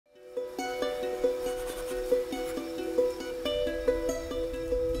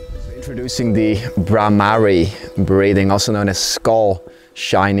Introducing the Bhramari breathing, also known as skull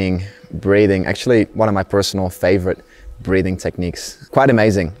shining breathing. Actually, one of my personal favorite breathing techniques. Quite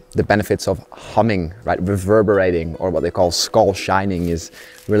amazing. The benefits of humming, right? Reverberating, or what they call skull shining, is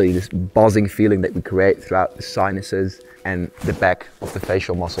really this buzzing feeling that we create throughout the sinuses and the back of the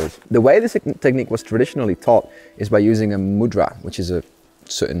facial muscles. The way this technique was traditionally taught is by using a mudra, which is a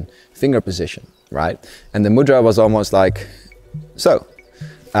certain finger position, right? And the mudra was almost like so.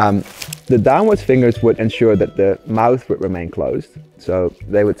 The downward fingers would ensure that the mouth would remain closed. So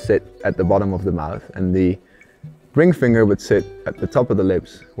they would sit at the bottom of the mouth, and the ring finger would sit at the top of the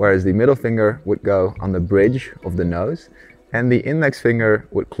lips, whereas the middle finger would go on the bridge of the nose, and the index finger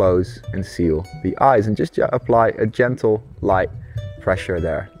would close and seal the eyes, and just apply a gentle, light pressure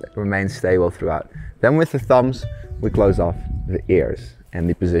there that remains stable throughout. Then with the thumbs, we close off the ears, and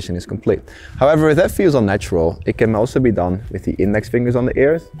the position is complete. However, if that feels unnatural, it can also be done with the index fingers on the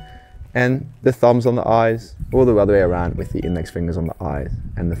ears and the thumbs on the eyes, or the other way around with the index fingers on the eyes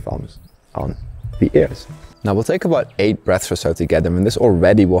and the thumbs on the ears. Now we'll take about 8 breaths or so together, and this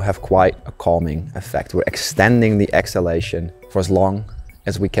already will have quite a calming effect. We're extending the exhalation for as long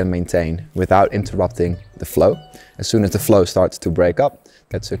as we can maintain without interrupting the flow. As soon as the flow starts to break up,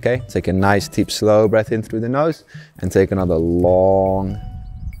 that's okay. Take a nice deep slow breath in through the nose and take another long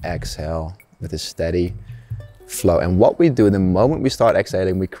exhale with a steady flow. And what we do the moment we start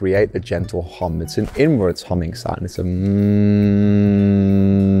exhaling, we create a gentle hum. It's an inwards humming sound. It's a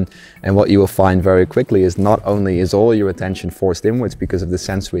and what you will find very quickly is not only is all your attention forced inwards because of the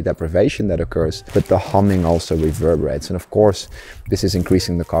sensory deprivation that occurs, but the humming also reverberates. And of course, this is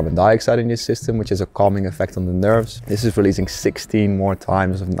increasing the carbon dioxide in your system, which has a calming effect on the nerves. This is releasing 16 more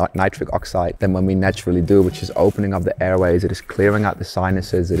times of nitric oxide than when we naturally do, which is opening up the airways. It is clearing out the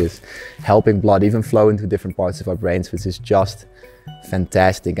sinuses. It is helping blood even flow into different parts of our brains, which is just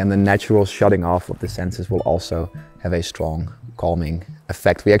fantastic. And the natural shutting off of the senses will also have a strong calming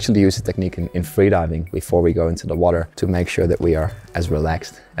effect. We actually use the technique in freediving before we go into the water to make sure that we are as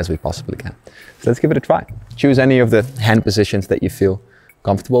relaxed as we possibly can. So let's give it a try. Choose any of the hand positions that you feel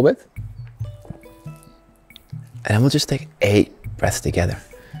comfortable with. And then we'll just take 8 breaths together.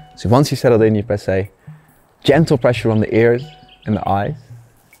 So once you settle in, you press a gentle pressure on the ears and the eyes.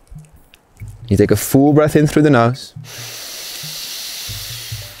 You take a full breath in through the nose.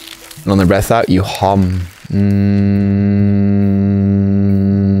 And on the breath out, you hum.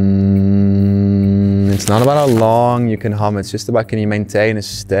 It's not about how long you can hum, it's just about can you maintain a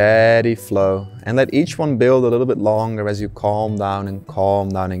steady flow and let each one build a little bit longer as you calm down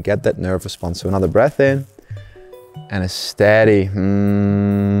and get that nerve response. So another breath in and a steady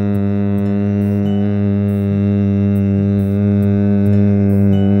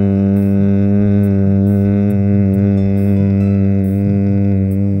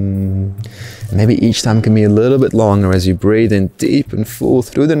Maybe each time can be a little bit longer as you breathe in deep and full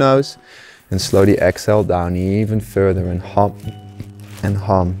through the nose and slowly exhale down even further and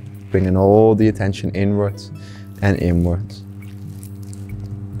hum, bringing all the attention inwards and inwards.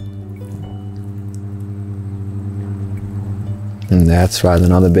 And that's right,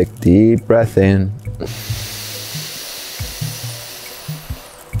 another big deep breath in.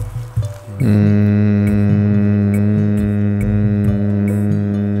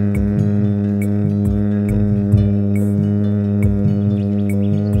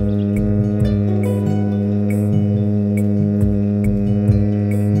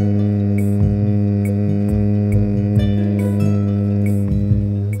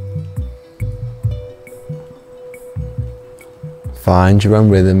 Find your own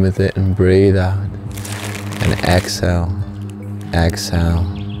rhythm with it and breathe out. And exhale, exhale,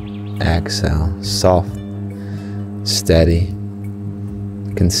 exhale. Soft, steady,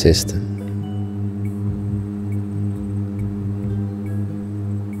 consistent.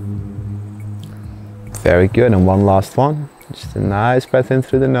 Very good, and one last one. Just a nice breath in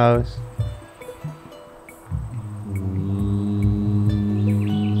through the nose.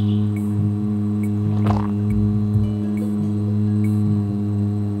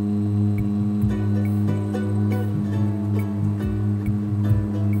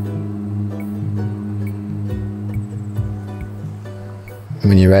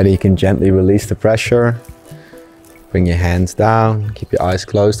 When you're ready, you can gently release the pressure. Bring your hands down, keep your eyes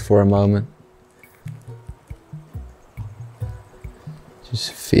closed for a moment.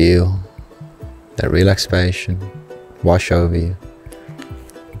 Just feel that relaxation wash over you.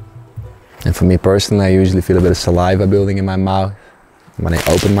 And for me personally, I usually feel a bit of saliva building in my mouth. When I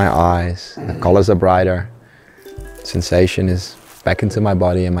open my eyes, the colors are brighter. Sensation is back into my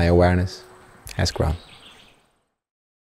body and my awareness has grown.